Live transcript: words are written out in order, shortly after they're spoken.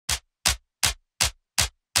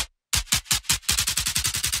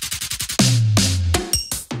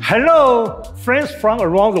Hello, friends from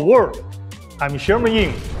around the world. I'm Sherman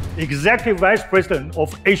Ying, Executive Vice President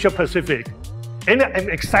of Asia Pacific, and I'm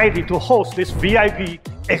excited to host this VIP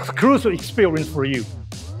exclusive experience for you.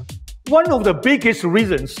 One of the biggest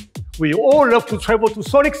reasons we all love to travel to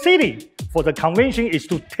Salt Lake City for the convention is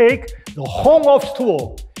to take the home office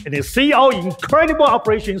tour and see our incredible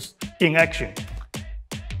operations in action.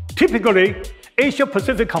 Typically, Asia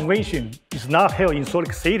Pacific Convention is not held in Salt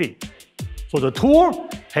Lake City, so the tour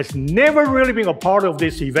has never really been a part of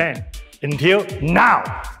this event until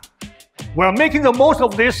now. We're making the most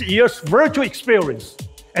of this year's virtual experience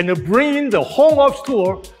and bringing the home office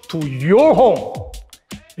tour to your home.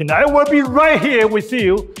 And I will be right here with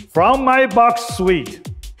you from my box suite.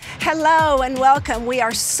 Hello and welcome. We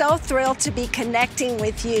are so thrilled to be connecting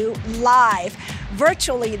with you live,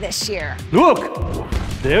 virtually this year. Look,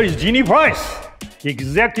 there is Jeannie Price,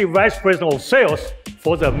 Executive Vice President of Sales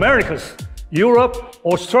for the Americas, Europe,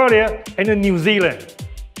 Australia, and New Zealand.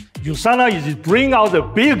 USANA is bringing out the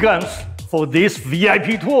big guns for this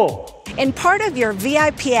VIP tour. In part of your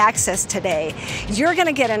VIP access today, you're going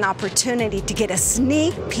to get an opportunity to get a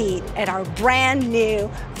sneak peek at our brand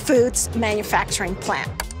new foods manufacturing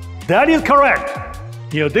plant. That is correct.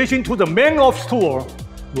 In addition to the main office tour,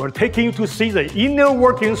 we're taking you to see the inner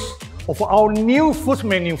workings of our new food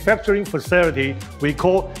manufacturing facility we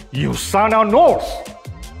call USANA North.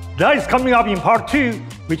 That is coming up in part 2,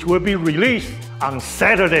 which will be released on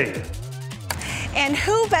Saturday. And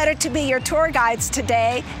who better to be your tour guides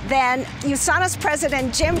today than USANA's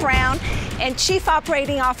President Jim Brown and Chief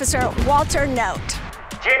Operating Officer Walter Note.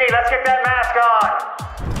 Jeannie, let's get that mask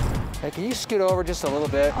on. Hey, can you scoot over just a little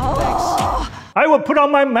bit? Oh. Thanks. I will put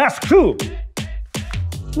on my mask too.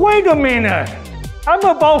 Wait a minute. I'm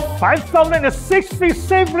about 5,006 feet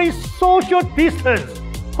safely social distance.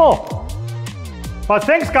 Oh. But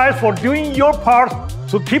thanks guys for doing your part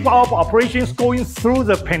to keep our operations going through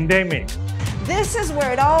the pandemic. This is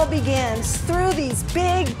where it all begins, through these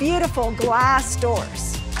big, beautiful glass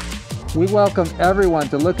doors. We welcome everyone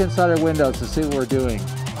to look inside our windows to see what we're doing.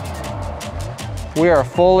 We are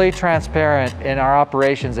fully transparent in our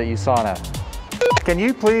operations at USANA. Can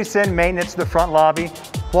you please send maintenance to the front lobby?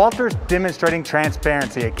 Walter's demonstrating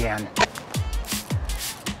transparency again.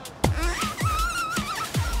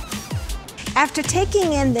 After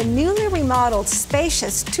taking in the newly remodeled,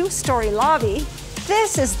 spacious two-story lobby,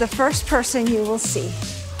 this is the first person you will see.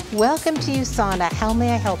 Welcome to USANA. How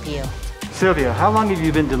may I help you? Sylvia, how long have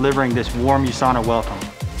you been delivering this warm USANA welcome?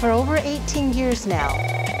 For over 18 years now.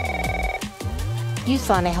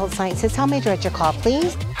 USANA Health Sciences, how may I direct your call,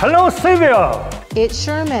 please? Hello, Sylvia. It's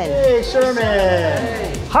Sherman. Hey, Sherman.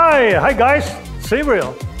 Hey. Hi guys.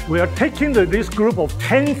 Sylvia, we are taking this group of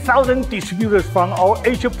 10,000 distributors from our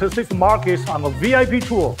Asia Pacific markets on a VIP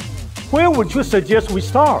tour. Where would you suggest we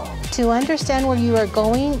start? To understand where you are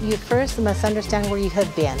going, you first must understand where you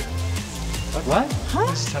have been. What?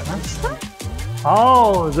 Huh?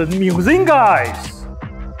 Oh, the museum guys.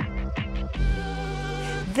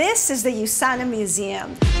 This is the USANA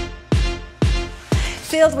Museum,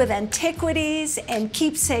 filled with antiquities and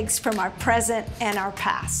keepsakes from our present and our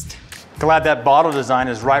past. Glad that bottle design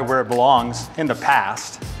is right where it belongs, in the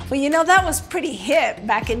past. Well, you know, that was pretty hip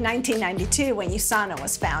back in 1992 when USANA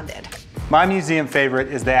was founded. My museum favorite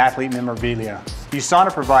is the athlete memorabilia.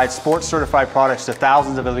 USANA provides sports-certified products to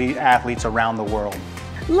thousands of elite athletes around the world.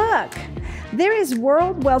 Look, there is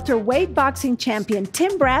world welterweight boxing champion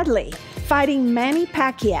Tim Bradley fighting Manny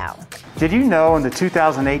Pacquiao. Did you know in the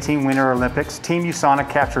 2018 Winter Olympics, Team USANA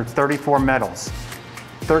captured 34 medals,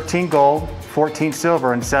 13 gold, 14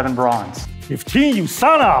 silver, and 7 bronze. If Team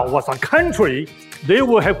USANA was a country, they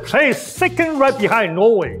would have placed second right behind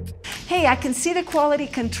Norway. Hey, I can see the quality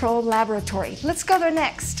control laboratory. Let's go there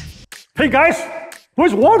next. Hey guys,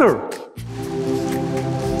 where's Walter?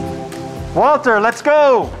 Walter, let's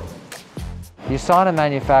go! USANA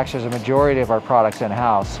manufactures a majority of our products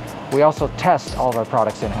in-house. We also test all of our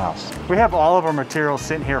products in-house. We have all of our materials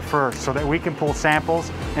sitting here first so that we can pull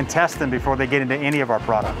samples and test them before they get into any of our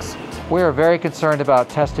products. We are very concerned about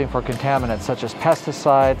testing for contaminants such as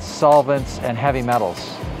pesticides, solvents, and heavy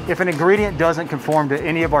metals. If an ingredient doesn't conform to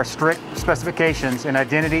any of our strict specifications in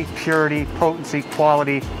identity, purity, potency,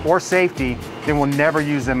 quality, or safety, then we'll never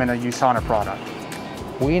use them in a USANA product.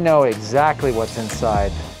 We know exactly what's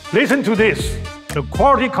inside. Listen to this. The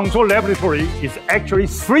quality control laboratory is actually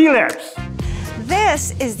 3 labs.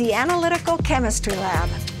 This is the Analytical Chemistry Lab,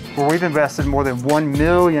 where we've invested more than $1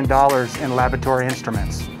 million in laboratory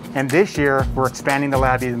instruments. And this year, we're expanding the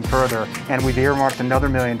lab even further, and we've earmarked another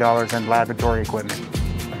 $1 million in laboratory equipment.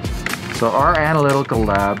 So our analytical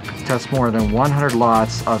lab tests more than 100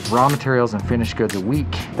 lots of raw materials and finished goods a week.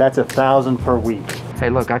 That's 1,000 per week. Hey,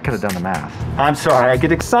 look, I could have done the math. I'm sorry, I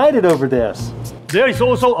get excited over this. There is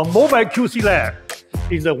also a mobile QC lab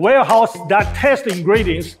in the warehouse that tests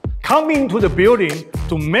ingredients coming into the building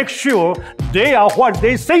to make sure they are what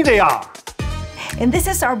they say they are. And this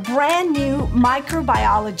is our brand new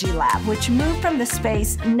microbiology lab, which moved from the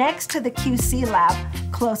space next to the QC lab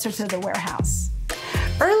closer to the warehouse.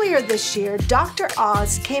 Earlier this year, Dr.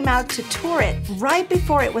 Oz came out to tour it right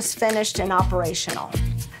before it was finished and operational.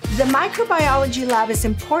 The microbiology lab is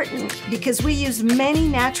important because we use many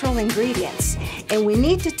natural ingredients and we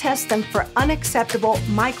need to test them for unacceptable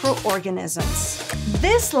microorganisms.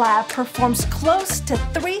 This lab performs close to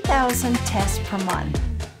 3,000 tests per month.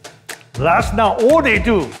 That's not all they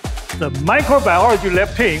do. The microbiology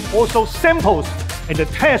lab team also samples and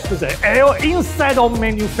tests the air inside of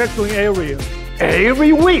manufacturing area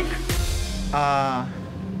every week.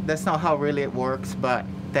 That's not how really it works, but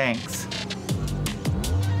thanks.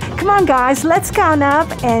 Come on, guys, let's count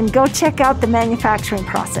up and go check out the manufacturing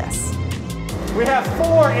process. We have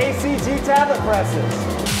 4 ACG tablet presses,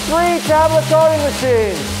 3 tablet coating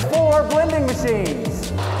machines, 4 blending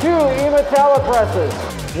machines, 2 EMA tablet presses,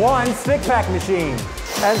 1 stick pack machine,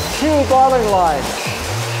 and 2 bottling lines.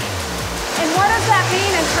 And what does that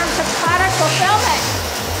mean in terms of product fulfillment?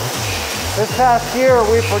 This past year,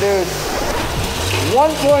 we produced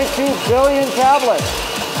 1.2 billion tablets,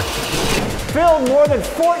 filled more than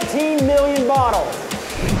 14 million bottles,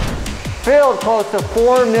 Filled close to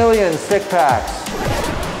 4 million stick packs.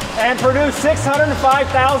 and produced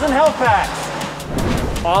 605,000 health packs.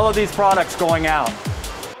 All of these products going out.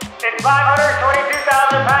 In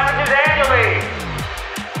 522,000 packages annually.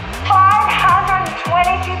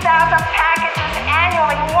 522,000 packages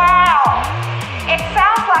annually. Wow! It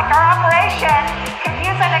sounds like our operation could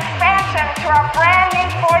use an expansion to our brand new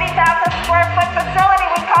 40,000 square foot facility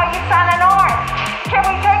we call USANA North. Can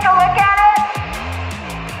we take a look at it?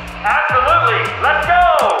 Absolutely. Let's go.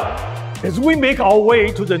 As we make our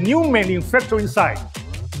way to the new manufacturing site,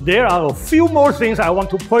 there are a few more things I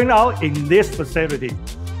want to point out in this facility.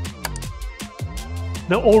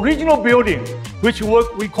 The original building, which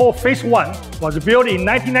we call Phase 1, was built in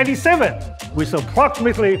 1997 with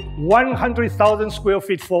approximately 100,000 square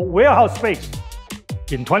feet for warehouse space.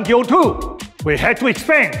 In 2002, we had to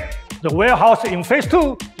expand. The warehouse in Phase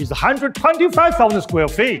 2 is 125,000 square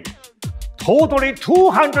feet. Totally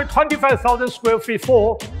 225,000 square feet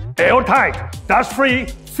for airtight, dust-free,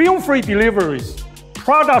 film-free deliveries,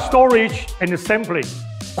 product storage and sampling,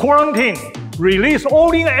 quarantine, release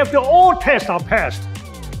only after all tests are passed,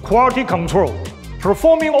 quality control,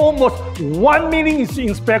 performing almost 1 million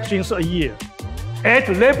inspections a year. At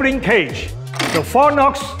labeling cage, the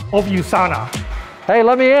Farnox of USANA. Hey,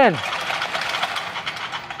 let me in.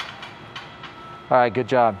 All right, good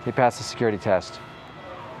job. You passed the security test.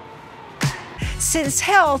 Since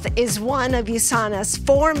health is one of USANA's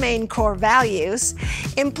 4 main core values,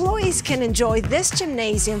 employees can enjoy this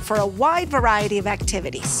gymnasium for a wide variety of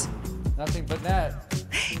activities. Nothing but that.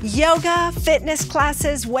 Yoga, fitness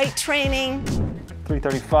classes, weight training.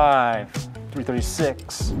 335,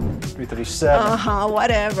 336, 337.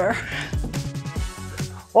 Whatever.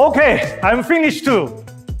 Okay, I'm finished too.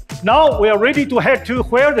 Now we are ready to head to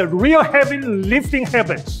where the real heavy lifting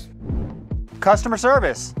happens. Customer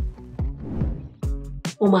service.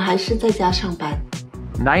 我们还是在家上班。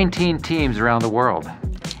 19 teams around the world.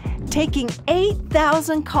 Taking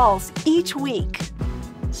 8,000 calls each week.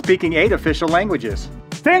 Speaking 8 official languages.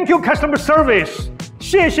 Thank you, customer service.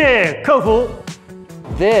 谢谢客服.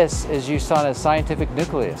 This is USANA's scientific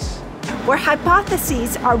nucleus. Where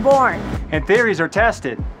hypotheses are born. And theories are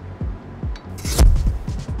tested.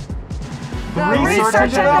 The Research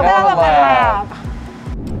and Development Lab.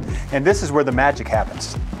 And this is where the magic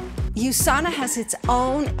happens. USANA has its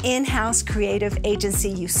own in-house creative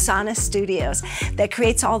agency, USANA Studios, that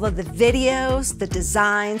creates all of the videos, the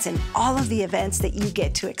designs, and all of the events that you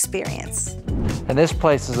get to experience. And this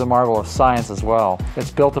place is a marvel of science as well.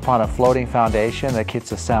 It's built upon a floating foundation that keeps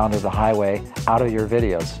the sound of the highway out of your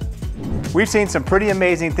videos. We've seen some pretty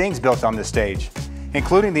amazing things built on this stage,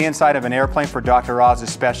 including the inside of an airplane for Dr. Oz's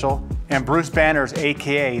special and Bruce Banner's,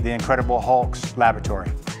 aka the Incredible Hulk's laboratory.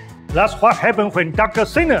 That's what happens when Dr.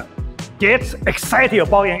 Sinner gets excited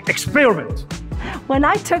about an experiment. When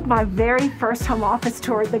I took my very first home office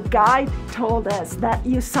tour, the guide told us that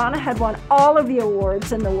USANA had won all of the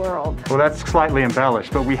awards in the world. Well, that's slightly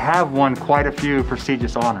embellished, but we have won quite a few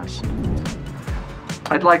prestigious honors.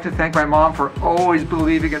 I'd like to thank my mom for always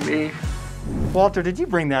believing in me. Walter, did you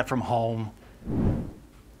bring that from home?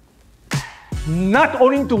 Not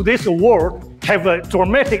only do this award have a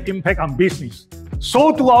dramatic impact on business,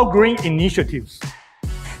 so do our green initiatives.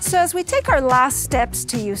 So as we take our last steps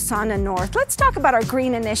to USANA North, let's talk about our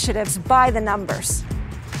green initiatives by the numbers.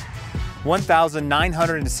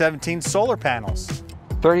 1,917 solar panels.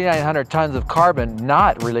 3,900 tons of carbon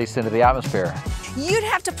not released into the atmosphere. You'd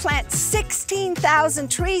have to plant 16,000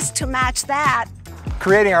 trees to match that.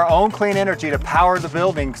 Creating our own clean energy to power the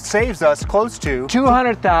building saves us close to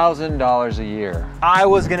 $200,000 a year. I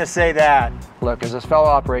was going to say that. Look, as a fellow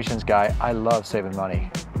operations guy, I love saving money.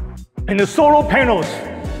 And the solar panels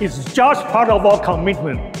is just part of our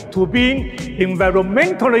commitment to being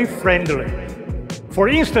environmentally friendly. For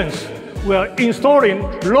instance, we are installing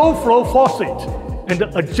low-flow faucets and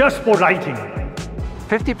adjustable lighting.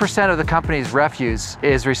 50% of the company's refuse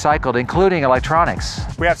is recycled, including electronics.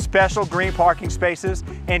 We have special green parking spaces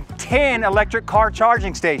and 10 electric car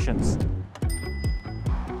charging stations.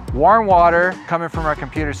 Warm water coming from our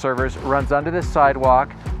computer servers runs under the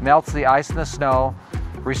sidewalk, melts the ice and the snow,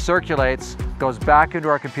 recirculates, goes back into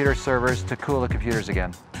our computer servers to cool the computers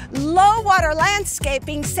again. Low water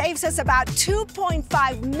landscaping saves us about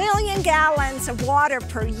 2.5 million gallons of water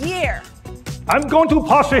per year. I'm going to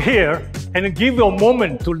pause it here and give you a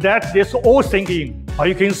moment to let this all sink in.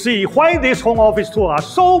 You can see why these home office tours are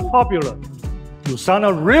so popular.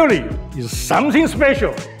 USANA really is something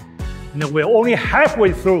special, and we're only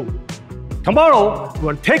halfway through. Tomorrow,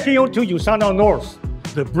 we're taking you to USANA North,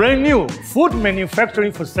 the brand new food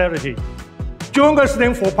manufacturing facility. Join us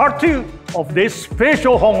then for part 2 of this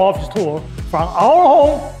special home office tour from our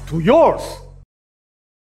home to yours.